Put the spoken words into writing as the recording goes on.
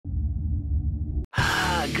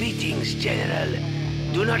Greetings, General.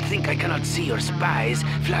 Do not think I cannot see your spies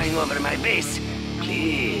flying over my base.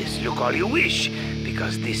 Please, look all you wish,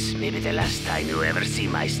 because this may be the last time you ever see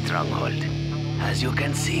my stronghold. As you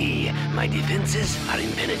can see, my defenses are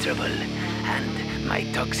impenetrable, and my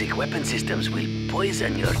toxic weapon systems will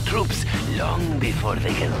poison your troops long before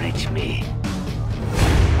they can reach me.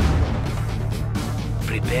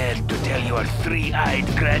 Prepare to tell your three-eyed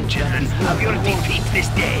grandchildren of your defeat this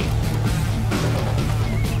day.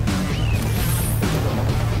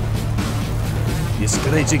 This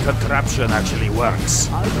crazy contraption actually works.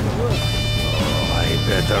 I will work. Oh, I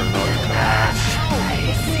better not crash. I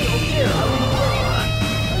see you.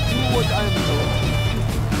 I do what I am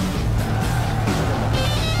told.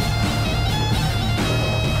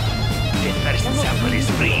 The first sample is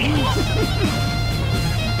free.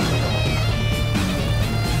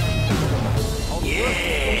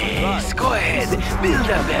 Yes, go ahead. Build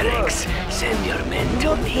a barracks. Send your men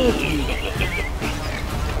to me.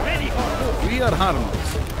 We are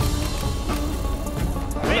harmless.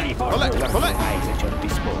 Ready for Collect. eyes at your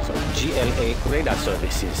disposal. GLA radar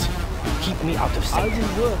services. Keep me out of I sight.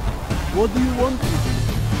 will work. What do you want me to do?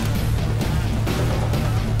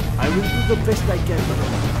 I will do the best I can.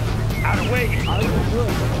 Our way is I will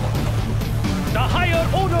work. the higher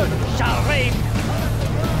order shall reign.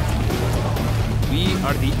 We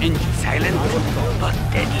are the engine. Silent but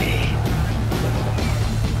deadly.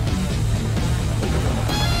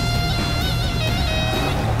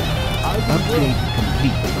 Upgrade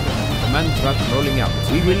complete. Command truck rolling out.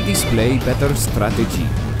 We will display better strategy.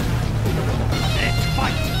 Let's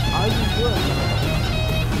fight. I will work.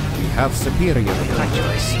 We have superior.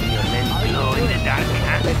 Enjoy seeing your men glow in the dark.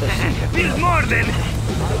 Build more then.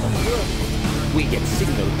 We get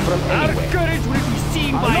signal from Our anywhere. Courage will be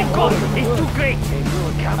seen by God. It's too great.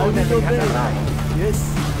 I will obey. Yes,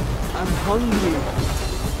 I'm hungry.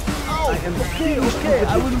 I am okay,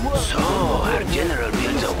 I will work. So, our general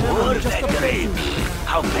builds a war factory.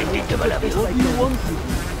 How predictable of you. What do you want to do?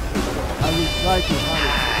 I will try to hide.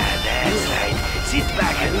 Ah, that's right. Sit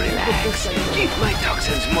back and relax. Give my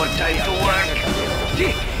toxins more time to work.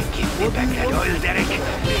 Give me back that oil, Derek.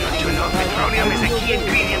 Don't you know petroleum is a key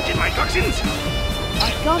ingredient in my toxins? I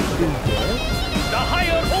can't build there. The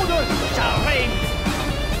higher order shall reign.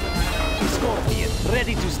 Scorpion,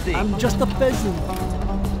 ready to sting. I'm just a peasant.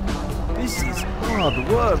 This is hard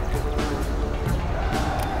work.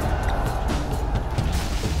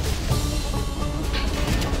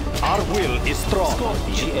 Our will is strong.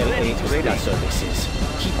 GLA radar services.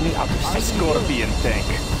 Keep me out of sight. Scorpion tank.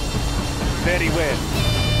 Very well.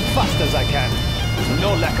 Fast as I can.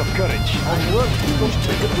 No lack of courage. I work to go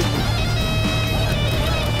take it with me.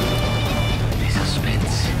 The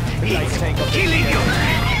suspense. Light tank of It's killing you.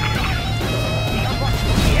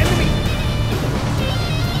 the enemy.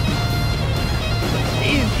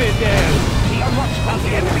 Infidel. The unwatchful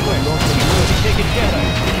the enemy. Will be taken care of.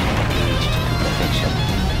 Reached perfection.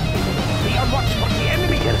 The unwatchful the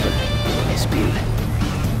enemy. Careful. Spill.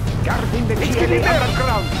 Guarding the GLA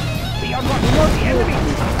underground. The unwatchful the enemy.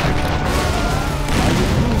 I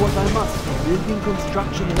will do what I must. Building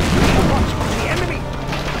construction The has unwatchful the enemy.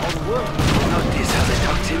 on work. Notice how the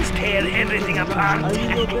toxins tear everything apart. I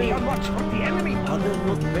will obey. The unwatchful the enemy. Are there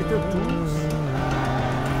not better tools?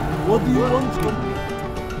 What do you want from me?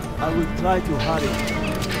 I will try to hurry.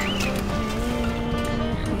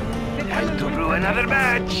 Time to brew another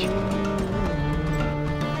batch.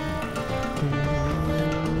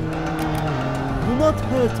 Do not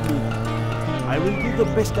hurt me. I will do the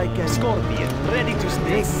best I can. Scorpion, ready to sting.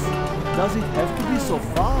 Yes. Does it have to be so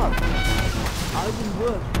far? I will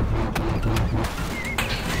work.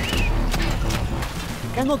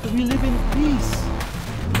 Cannot we live in peace?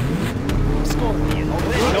 Scorpion,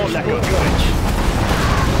 no lack of courage.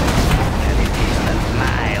 And it is not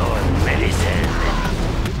my own medicine.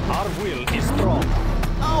 Our will is strong.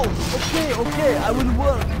 Ow! Okay, I will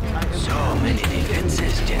work. So many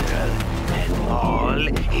defenses, General, and all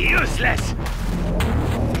useless.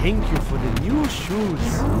 Thank you for the new shoes.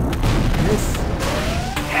 Yes.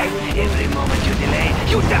 Every moment you delay,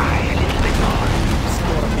 you die a little bit more.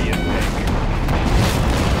 Scorpion tank.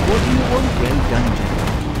 What do you want? Well done, General.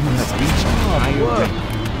 You have reached higher work. rank.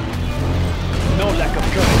 No lack of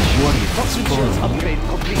courage. Warrior Toxin has shells fallen. upgrade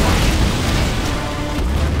complete.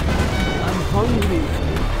 I'm hungry.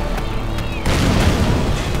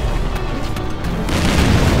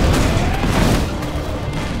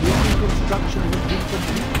 Building construction has been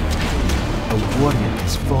completed. A warrior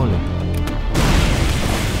has fallen.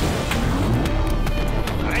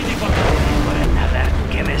 Ready for Another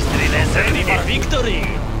chemistry lesson. victory.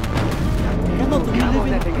 Cannot we live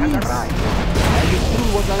in peace? I will do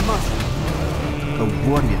what I A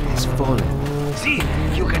warrior has fallen. See,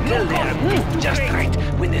 you can tell they are cooked just right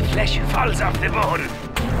when the flesh falls off the bone.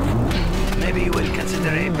 Maybe you will consider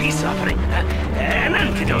a peace offering, an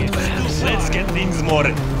antidote perhaps. Let's get things more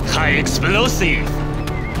high explosive.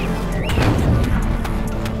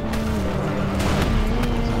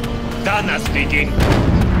 Dana speaking.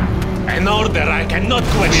 An order I cannot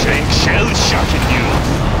question. Shell-shocking you.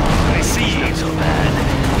 Receive. Not so bad.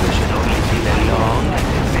 You should only feel a long,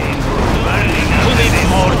 painful burning. Who needs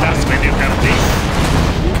mortars when you have this?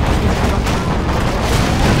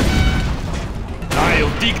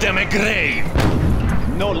 I'll dig them a grave.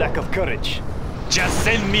 No lack of courage. Just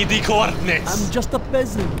send me the coordinates. I'm just a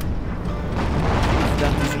peasant.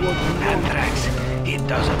 That is what you want. Anthrax, it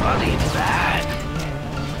does a body bad.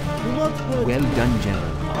 Do not hurt Well done,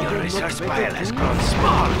 General. Your research pile has grown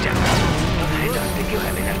small, General. I don't think you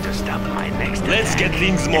have enough to stop my next Let's attack. get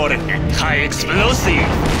things more high explosive.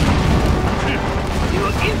 You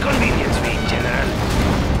inconvenience me, General.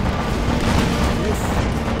 Yes.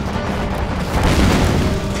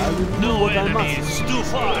 I will do No what I enemies, must. too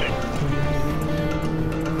far.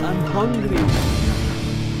 I'm hungry.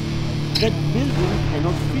 That building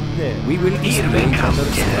cannot fit there. We will Here display we come,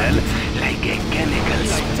 better General, strategy. like a chemical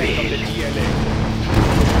spill.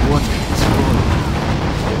 A warrior has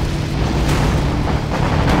fallen.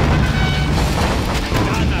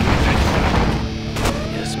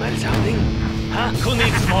 You smell something? Huh? Who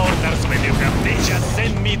needs mortars when you have this? Just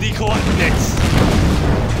send me the coordinates.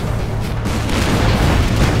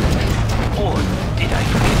 Oh, did I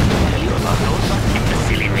forget to tell you about those?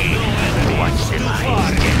 Silly me. Watch them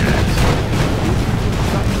eyes, General.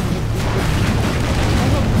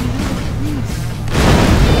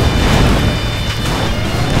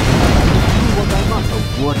 A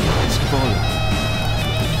warrior has fallen.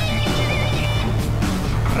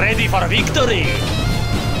 Ready for victory.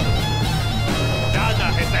 Dana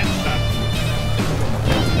has answered.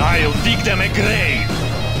 I'll dig them a grave.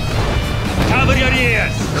 Cover your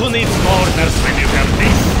ears. Who needs mortars when you have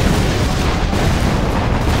this?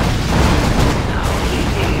 Now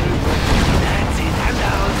in. That's it, and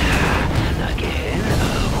out. Again.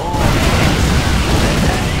 Oh,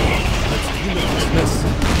 Yes.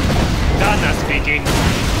 Dana speaking.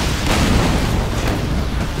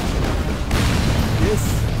 Yes.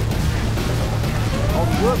 Our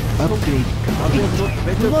work Upgrade Are there complete. not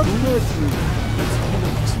better not hurt me.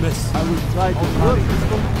 Dismiss. I will try to work.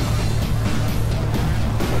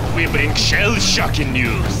 We bring shell-shocking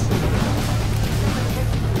news.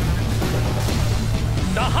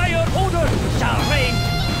 The higher order shall reign.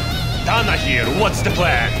 Dana here, what's the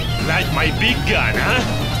plan? Like my big gun, huh?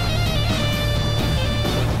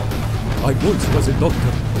 I once was a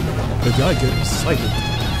doctor. The Jaeger is silent.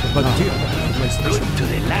 But here, in my good station, to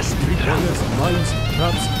the last drop. warriors, mines,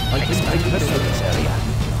 traps, I think I can This area.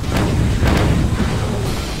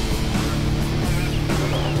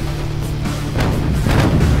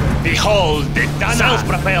 Behold the Dana!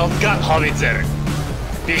 Self-propelled gun howitzer!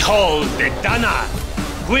 Behold the Dana!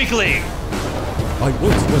 Quickly! I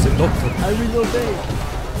once was a doctor. I will obey.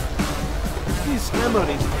 This hammer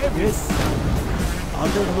is heavy. Yes. Are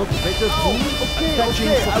there not better tools? Okay,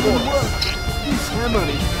 I will work. This hammer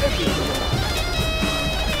is heavy.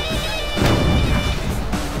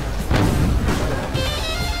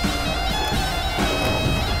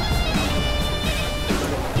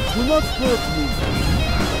 Do not hurt me.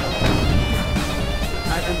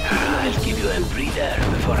 I'll give you a breather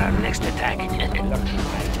before our next attack.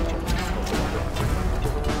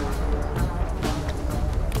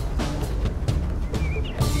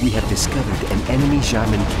 We have discovered an enemy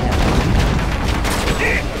German camp.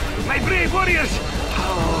 My brave warriors!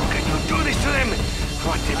 How can you do this to them?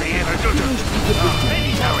 What did they ever do to...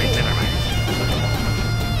 Oh, wait, never mind.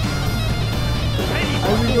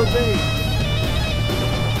 I will obey.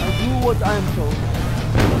 I do what I am told.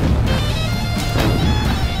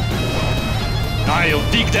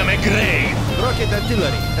 I'll dig them a grave! Rocket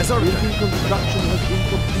artillery, as ordered. Building construction has been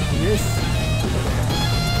complete. Yes.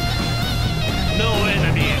 No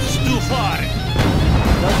enemies, too far!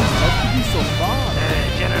 Does it have to be so far?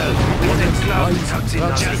 General, with the cloud toxin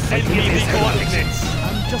on Just send me the coordinates!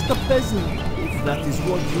 I'm just a peasant, if that is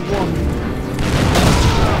what you want.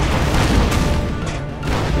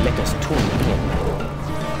 Let us tune again.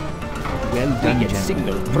 Well We done, get General.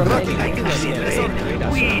 signal from Like the acid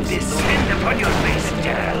rain, we descend upon your face,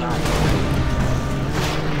 General.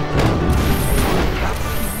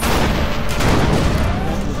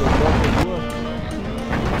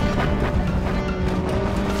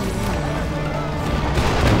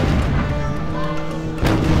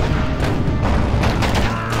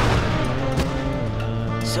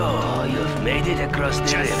 So, you've made it across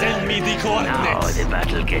the river. Send me the Now coordinates. the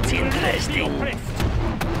battle gets interesting.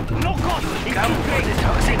 No cost. Come for the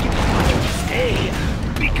toxin, but you stay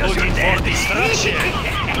because Looking you're dead. for destruction.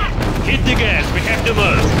 Hit the gas. We have to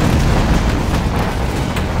move.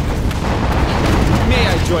 May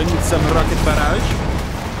I join with some rocket barrage?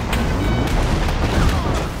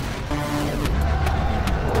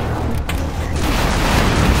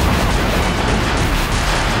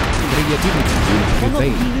 Creativity will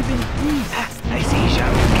prevail. I see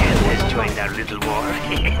Jean-Michel has joined our little war.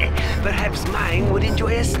 Perhaps mine would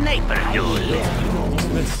enjoy a sniper duel.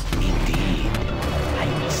 Indeed. I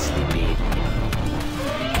will slip in.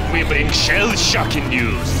 We bring shell-shocking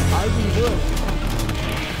news. I will work.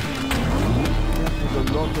 That is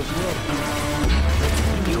a lot of work.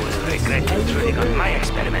 You will regret intruding on my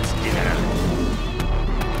experiments, General.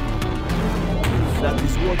 That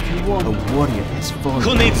is what you want. A warrior has fallen.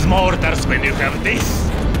 Who needs mortars when you have this?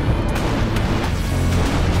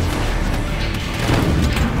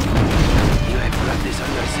 You have brought this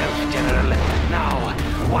on yourself, General. Now,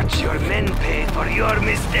 watch your men pay for your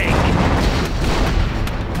mistake.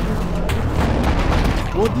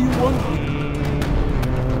 What do you want?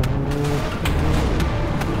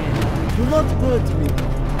 Do not hurt me.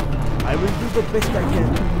 I will do the best I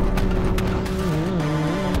can.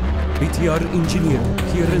 BTR engineer,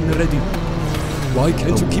 here and ready. Why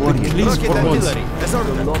can't you keep it clean for once? That's a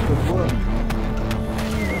lot of work.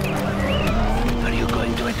 Are you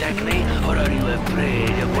going to attack me, or are you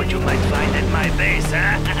afraid of what you might find at my base,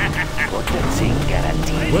 huh? Potency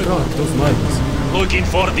guaranteed. Where are those mines? Looking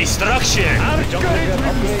for destruction. Our courage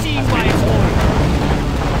will receive my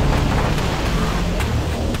order.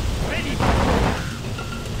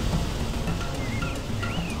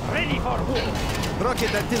 Ready for war.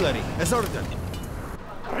 Rocket artillery, as ordered.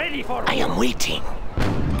 Ready for I am waiting.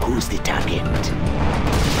 Who's the target?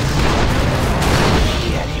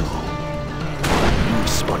 Hear you. New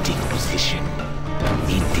spotting position.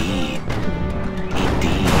 Indeed.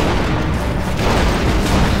 Indeed.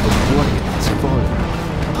 A warrior has fallen.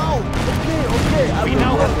 Oh, okay, I We will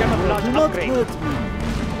now work. have camouflage Do not upgrade. hurt me.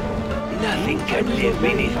 Nothing can live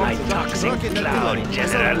beneath my toxic cloud,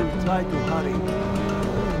 General. Try to hurry.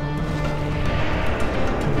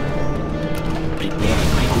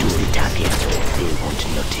 Choose the target. They won't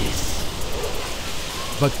notice.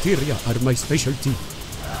 Bacteria are my specialty.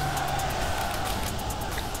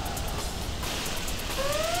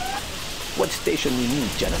 What station we need,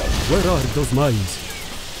 General? Where are those mines?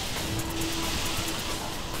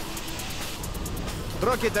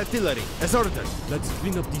 Rocket artillery, as ordered. Let's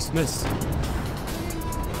clean up this mess.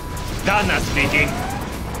 Dana speaking.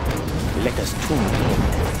 Let us tune in.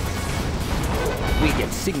 We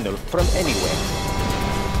get signal from anywhere.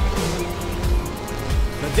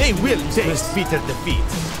 They will taste bitter defeat.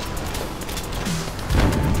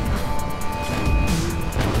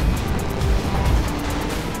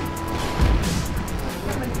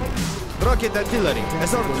 Rocket artillery,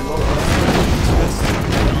 as ordered.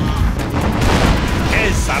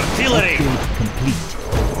 Yes, artillery. Upgrade complete.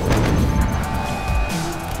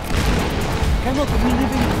 Cannot we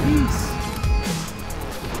live in peace?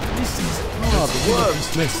 This is hard Clean up work.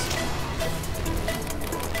 this mess.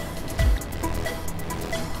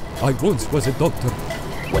 I once was a doctor.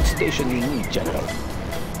 What station you need, General?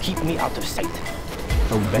 Keep me out of sight.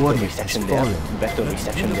 A Better warrior has reception there. fallen. Better Let's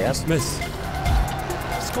reception clean there. up this mess.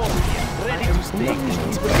 ready to stay.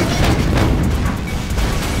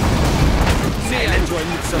 May I join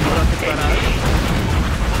with some rocket barrage?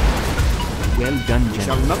 Well done, General.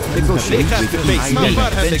 Shall not negotiate with the face. How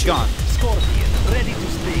far have they gone? Scorpion, ready to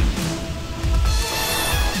stay.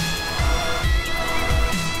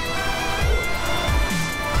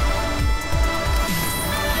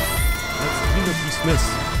 Let's clean up this mess.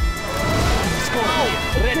 Scorpion,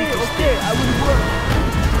 ready to stay. Okay, I will work.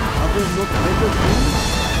 Are there not better things?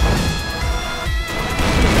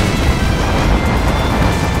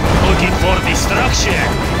 Looking for destruction.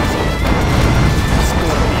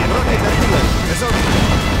 Scorpion, rocket artillery, as ordered.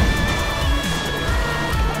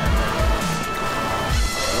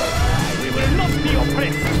 We will not be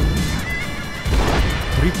oppressed.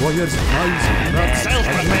 Requires eyes and rats.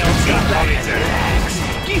 Self-propelled gun howitzer.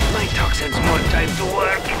 Give my toxins more time to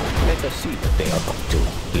work. Let us see what they are up to.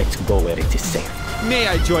 Let's go where it is safe. May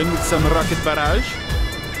I join with some rocket barrage?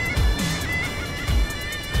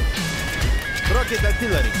 Rocket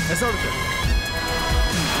artillery, as ordered.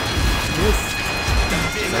 Yes.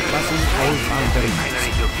 Surpassing all boundaries.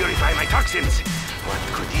 Finally to purify my toxins. What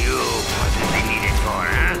could you possibly need it for,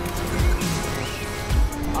 huh?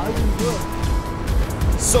 I will work.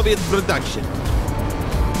 Soviet production.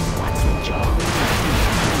 What's the job?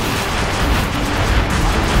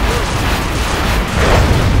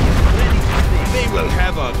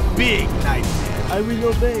 I will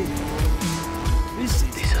obey. This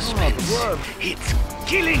The is hard suspense. work. It's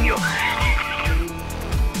killing you.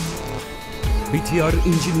 BTR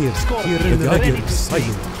engineer here in the Geiger is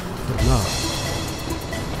silent for now.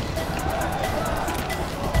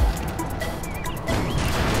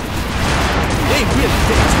 They will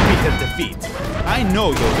taste bitter defeat. I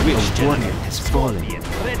know your wish, Warrior has fallen.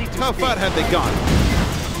 How far have they gone?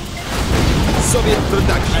 Soviet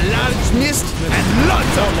production. A large mist and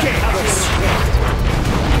lots of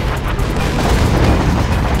chaos.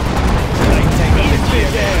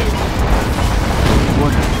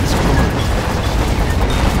 Warrior has fallen.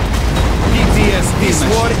 PTSD. This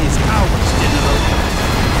war is ours, General.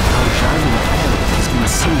 Our shining hell has been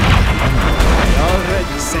seen. I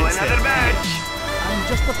already So sense another it. match. I'm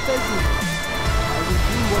just a peasant. I will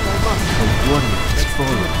do what I must. The warrior has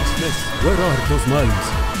fallen. Yes, where are those mines?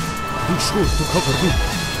 Be sure to cover me.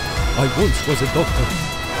 I once was a doctor.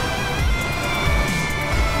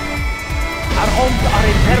 Our homes are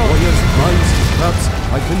in peril. Warriors, mines, traps,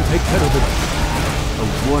 I can take care of it. A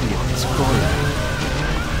warrior has fallen.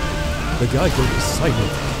 The Geiger is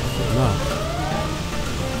silent for now.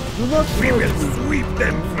 Do not We will hurt me. sweep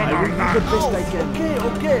them from I our will do the land. best I can.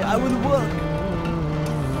 Okay, I will work.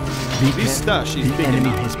 This stash is The big enemy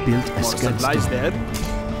enough. has built a More scout supplies store. there.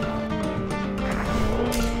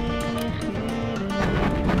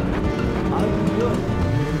 I will work.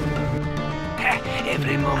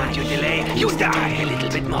 Every moment you delay, you die a little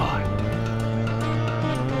bit more.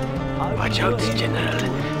 Watch out, General.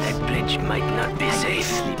 That bridge might not be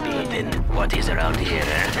safe. But then, what is around here?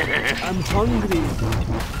 I'm hungry.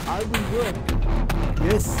 I will work.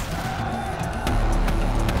 Yes.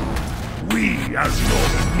 We are no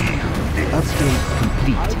mere Upgrade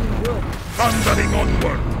complete. I will work. thundering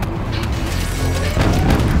onward.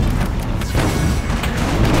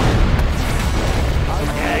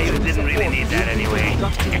 Yeah, you didn't really need that anyway.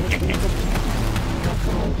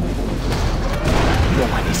 No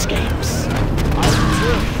one escapes. I will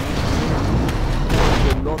work.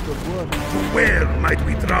 A lot of work. Where might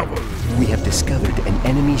we travel? We have discovered an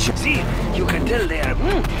enemy ship. See, you can tell they are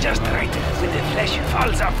just right when the flesh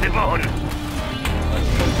falls off the bone.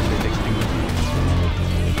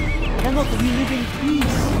 Cannot we live in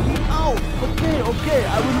peace? Ow! Okay,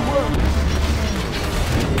 I will work.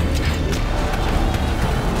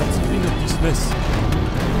 Let's clean up this mess.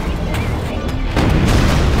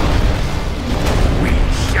 We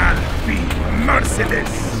shall be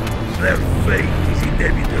merciless. Their fate is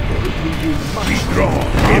inevitable. We draw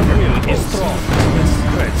ever closer.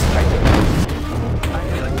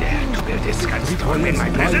 You dare to build this storm in my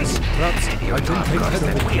presence? You know, of course,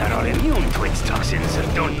 that we are all immune to its toxins,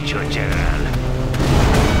 don't you, General?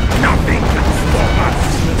 Nothing can stop us.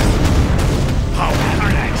 How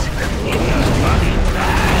relax in your body.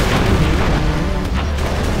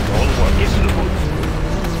 All work is good.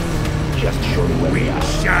 Just show me where we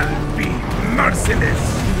shall be merciless.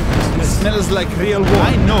 Smells like real war.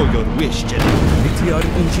 I know your wish, General. BTR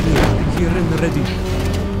engineer here and ready.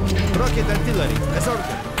 Rocket artillery, as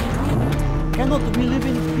ordered. Cannot we live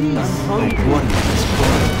in peace? A warrior has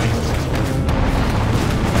fallen.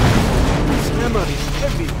 This hammer is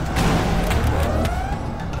heavy.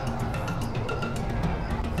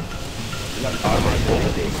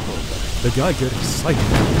 The Geiger is silent.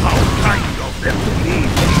 How kind of them to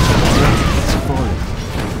leave. It's fallen.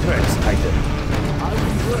 Threats tighten.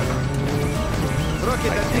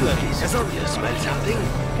 Rocket artillery, as ordered. You smell something?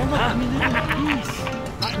 Cannot we live in peace?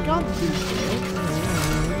 I can't do so.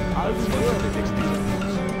 I will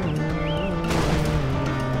work.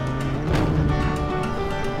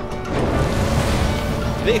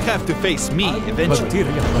 They have to face me eventually.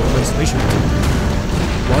 Bacteria are my specialty.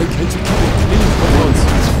 Why can't you keep it clean for once?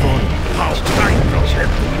 How kind of them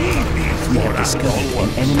to leave these We have morons. discovered an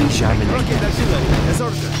enemy German. Rocket artillery, as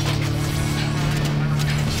ordered.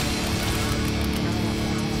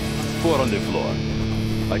 4 on the floor.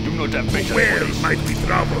 I do not have better Where place. might we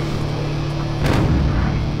travel?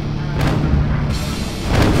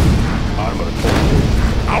 Armor.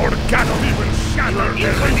 Our cannon will shatter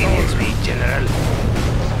their inconvenience me, General.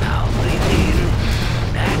 Now breathe in.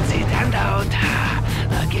 That's it, and out.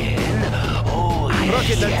 Again. Oh, yes.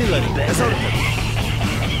 Rocket artillery, Better. as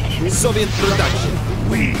ordered. Soviet production.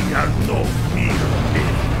 We are no mere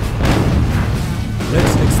men.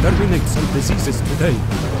 Let's exterminate some diseases today.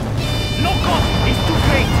 No cost is too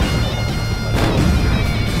great.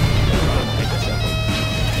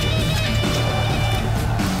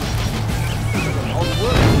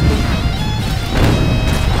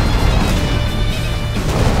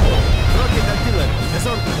 Rocket artillery, as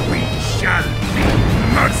ordered. We shall be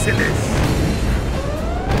merciless.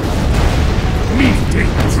 Me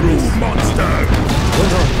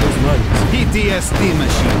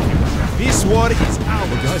This war is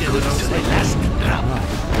ours, General. To the last drop.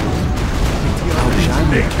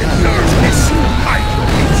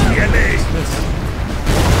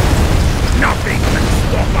 Nothing can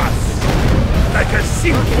stop us! Like a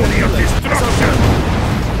symphony of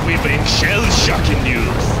destruction! We bring shell-shocking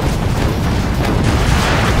news.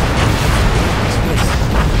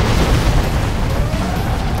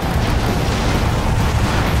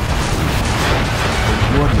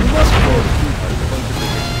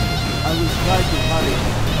 I will try to hurry.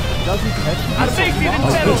 Does it have to be so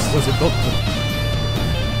My boss was a doctor.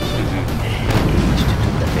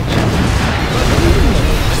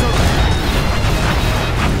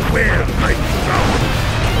 Where might you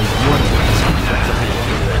go?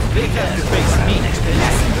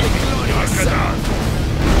 Gargadan!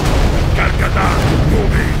 Gargadan,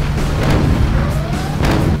 moving!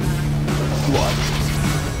 What?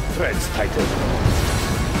 Threads tighten.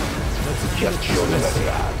 Just show them what they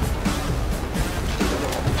are.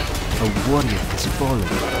 A warrior has fallen.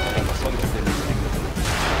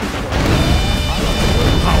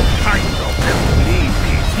 How kind of them to leave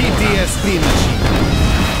me! PTSD machine.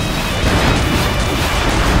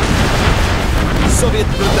 Soviet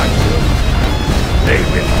production. They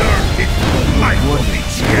will learn the true life of the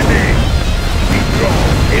DNA! We draw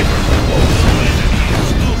ever closer!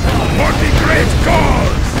 For the great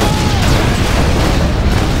cause!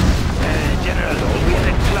 General, we had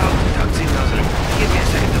a cloud toxin nozzle. Give me a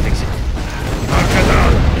second to fix it.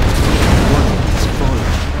 Gargadan! Warrior has fallen.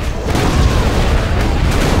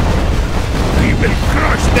 We will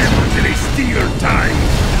crush them until they steal time!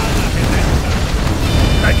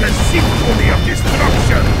 Like a symphony of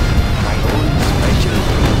destruction! My own special.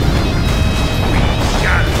 We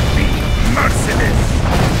shall be merciless!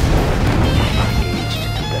 Aged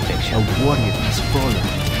to perfection. A warrior has fallen.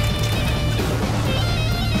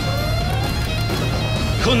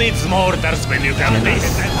 Who needs mortars when you got this?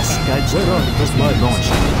 A scout Where are those mines?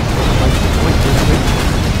 launched.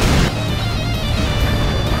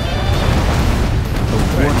 A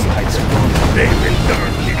warrior has fallen. They will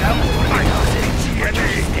learn the Come for life the of the nonsense. But you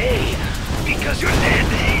DNA! stay. Because you're dead.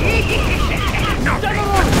 Nothing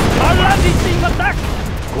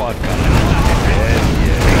Quad I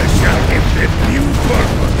shall give them new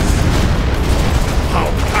purpose! How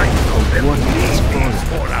kind of them What to is leave fallen? these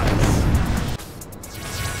for us!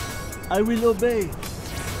 I will obey.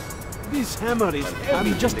 This hammer is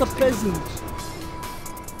I'm just a peasant.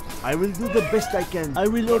 I will do the best I can. I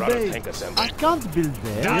will obey. I can't build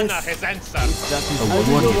there. Dana Yes. has answered. That is I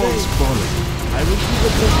will obey. I will do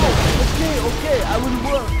the best I can. Okay, okay, I will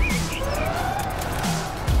work.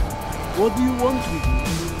 What do you want with me?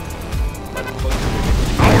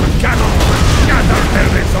 Our cannon will shatter their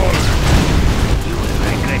resolve! You will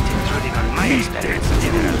regret intruding on my Meet the experiments,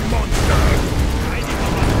 true General. monster!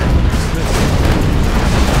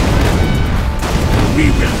 We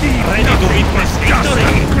will be Ready to nothing but witness dust victory.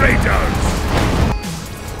 and craters!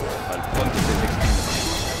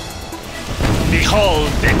 Behold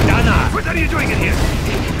the Dana. What are you doing in here?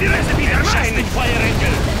 The recipes are Shining mine. fire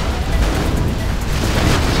angel.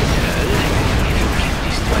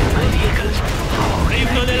 Destroy my vehicles. Leave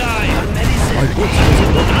none alive. Medicine. My boss was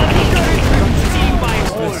a doctor. See my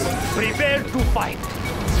horn. Prepare to fight.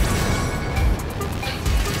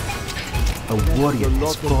 A warrior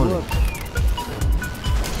has fallen.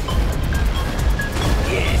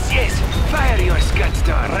 Yes, yes. Fire your scud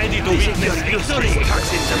star. Ready to Visit witness your victory. useless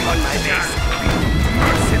toxins upon my base.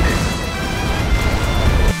 Merciless!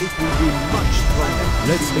 It will be much stronger.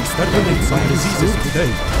 Let's exterminate some diseases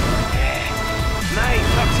today. My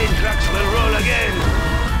toxin trucks will roll again.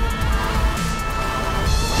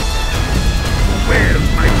 Where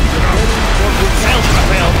might we go?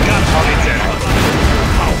 Self-propelled gun howitzer.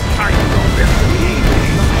 How kind of them to leave me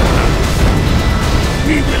for us!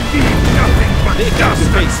 We will leave nothing but dust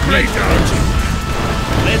and craters!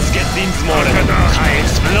 Let's get things more Gargadan. high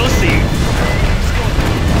explosive.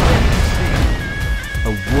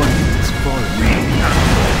 A warrior has fallen. We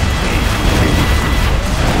have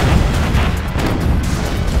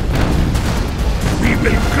We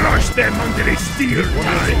will crush them under a steel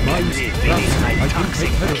time! Mines, Release my I can toxic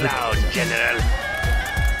take care of it. cloud, General.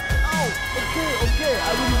 Okay, okay,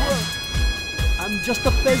 I will work. I'm just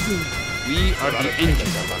a peasant. We are the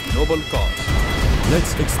engine of a noble cause.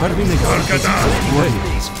 Let's exterminate some Gargadan. diseases today. Warrior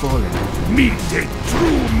has fallen. Meet a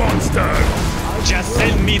true monster! Just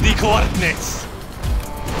send me the coordinates.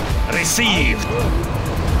 Received.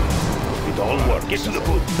 It all works. Get to the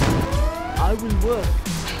boot. I will work.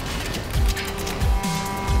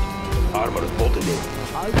 Armor bolted in.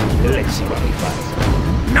 I will work. Let's see what we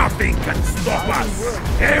find. Nothing can stop us!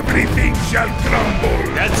 Everything shall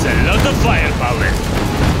crumble! That's a lot of Aleph.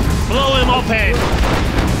 Blow him open!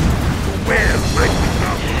 Where might we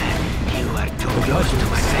come? You are too close to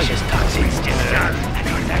my precious toxins, General. And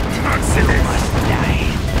for that, you Merciless. must die.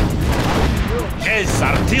 Yes,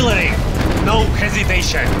 artillery! No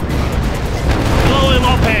hesitation! Blow him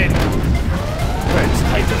open! Friends,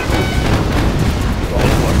 tighter.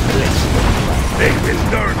 All for blessed. They will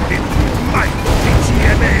learn the might of the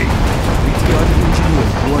GMA. PTR engineer,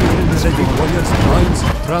 ready. Warriors, mines,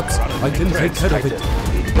 traps. I can take care of it.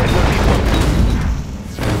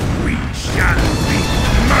 We shall be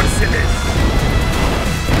merciless.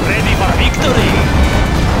 Ready for victory!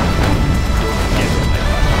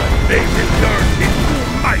 They will learn the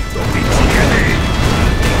might of the GMA.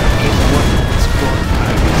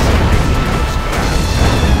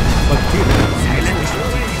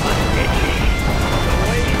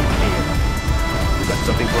 You got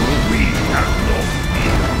something for me? We have no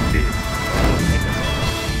fear of this.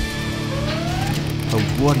 A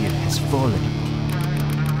warrior has fallen.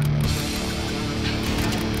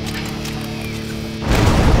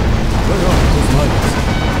 Where are those mines?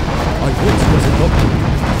 I once was a doctor.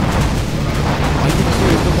 I can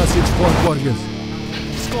clear the passage for warriors.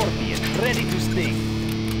 Scorpion, ready to sting.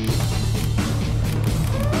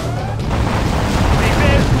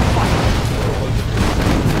 Prepare to fight!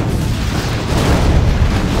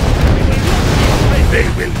 They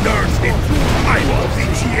will learn the might of the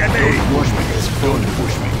GMA.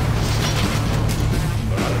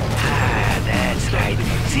 Ah, that's right.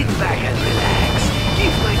 Sit back and relax.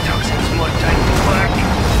 Give my toxins more time to work.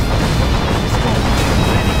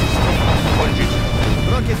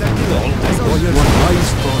 Warriors, mines,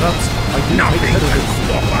 traps. I can take Nothing care of can it.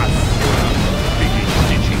 stop us. Begin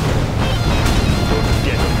stitching.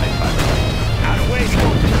 Get on my back. Our way is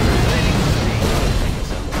ready to sting.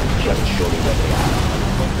 Just show me where they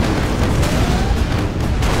are.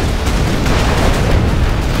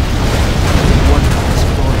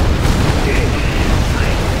 My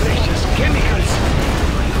precious chemicals.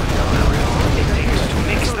 Do you know how long it takes to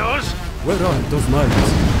mix those? Where are those mines?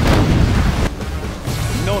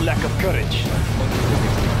 No lack of courage.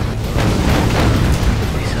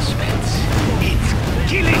 The suspense. It's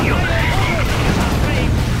killing you.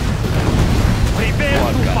 Prepare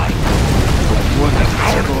to fight!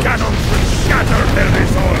 Our cannons will shatter their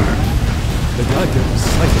resolve. The dagger is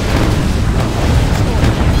silent.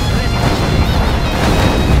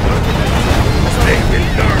 They will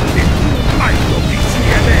learn the might of the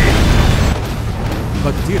GMA.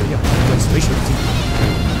 Bacteria are my specialty.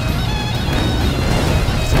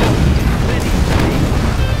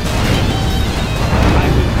 I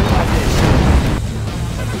will do my best.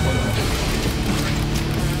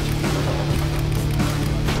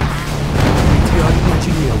 PTR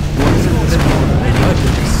engineer, warriors ready. The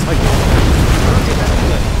dagger is silent.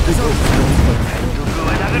 This is Time to blow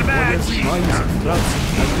another warriors, match. mines, traps.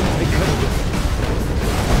 I can take care of it.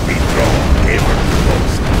 We draw ever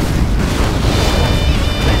closer.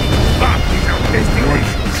 That is our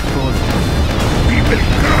destination. We will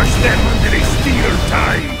crush them under a steel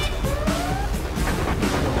tide.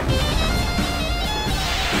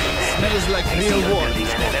 Smells like I see real you're war. building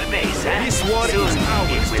another base, huh? This war Soon is ours.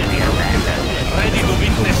 it will be abandoned. Ready to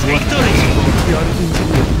witness victory! PTR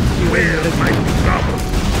engineer, Where ready. might we trouble?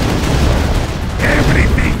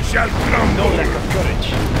 Everything shall No crumble. lack of courage.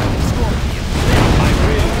 Scorpion, I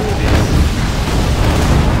will do this.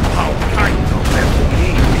 How kind of them to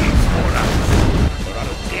leave these for us.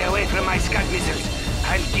 Stay away from my Scud missiles.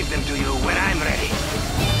 I'll give them to you when I'm ready.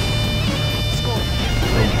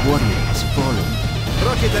 A warrior has fallen.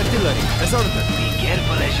 Rocket artillery, as ordered. Be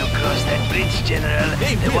careful as you cross that bridge, General.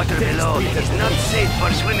 The water below is not safe for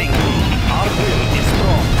swimming. Our will is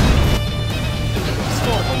strong.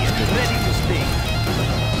 Scorpion, ready to sting.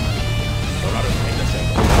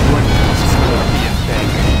 Scorpion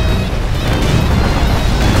tank.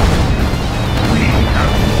 We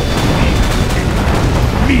have no fear.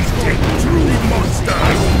 We take true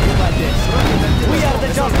monsters. We are the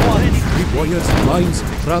just ones. The warriors, mines,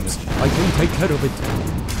 traps. I can take care of it.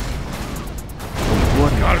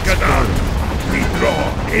 Gargadar, we draw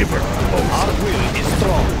ever closer. Our will is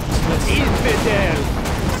strong. Infidel.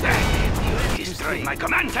 You have destroyed my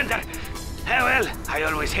command center. Oh well, I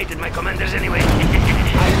always hated my commanders anyway. It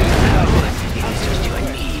is just you and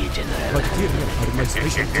me, General. Bacteria are my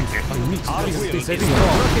specialty. I need to Our test will this is area.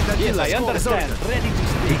 strong. Yes, I understand. Ready to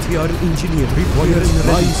sting. PTR engineer, warriors,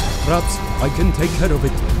 mines, traps. I can take care of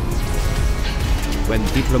it. When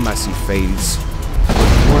diplomacy fails,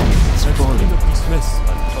 This mess.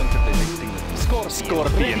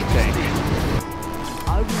 Scorpion tank.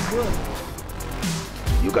 I will work.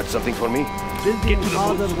 You got something for me? Building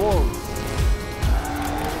harder walls.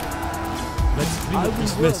 Let's clean up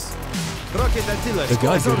this mess. Rocket artillery. The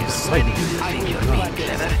guys are excited. Do you think you're being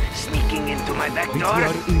clever, sneaking into my back door? We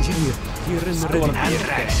are engineer here in the ready.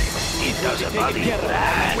 Anthrax. It does a body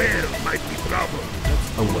bad. Where might be trouble?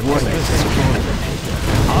 A warning.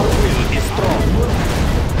 Our will is strong.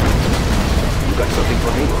 You got something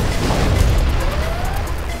for me?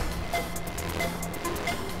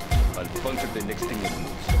 I'll puncture the next thing that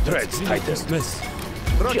moves. Treads Clean up tighten. this mess.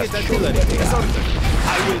 Rocket artillery. Disorder.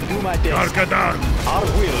 I will do my best. Arkadan! Our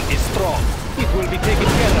will is strong. It will be taken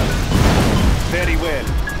care of. Very well.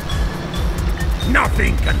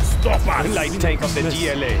 Nothing can stop us! Light tank of the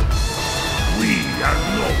GLA. We are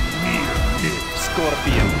no mere nibs.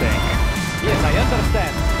 Scorpion tank. Yes, I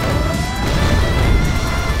understand.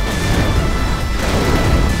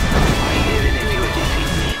 Even if you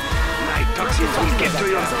defeat me, my toxins will get to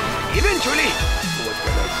you. Eventually. What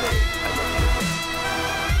can I say?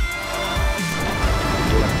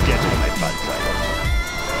 Get on my bad side.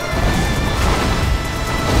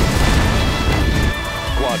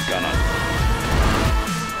 Quad cannon.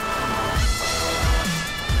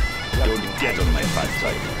 Don't get on my bad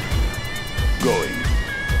side. Going.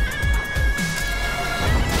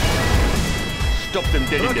 Stop them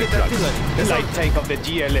dead in their Rocket tracks. artillery. Light tank of the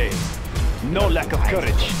GLA. No lack of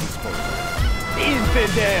courage.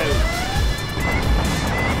 Infidel!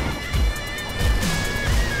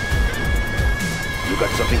 You got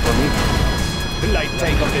something for me? Light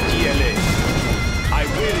tank of the GLA. I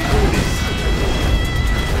will do this.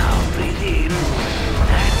 Now breathe in.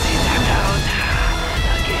 That's it, and out.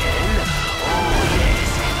 Again. Oh, yes.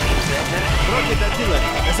 Feels better. Rocket artillery.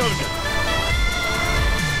 Disorder.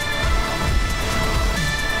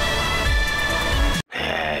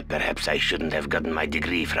 Perhaps I shouldn't have gotten my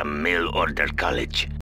degree from Mail Order College.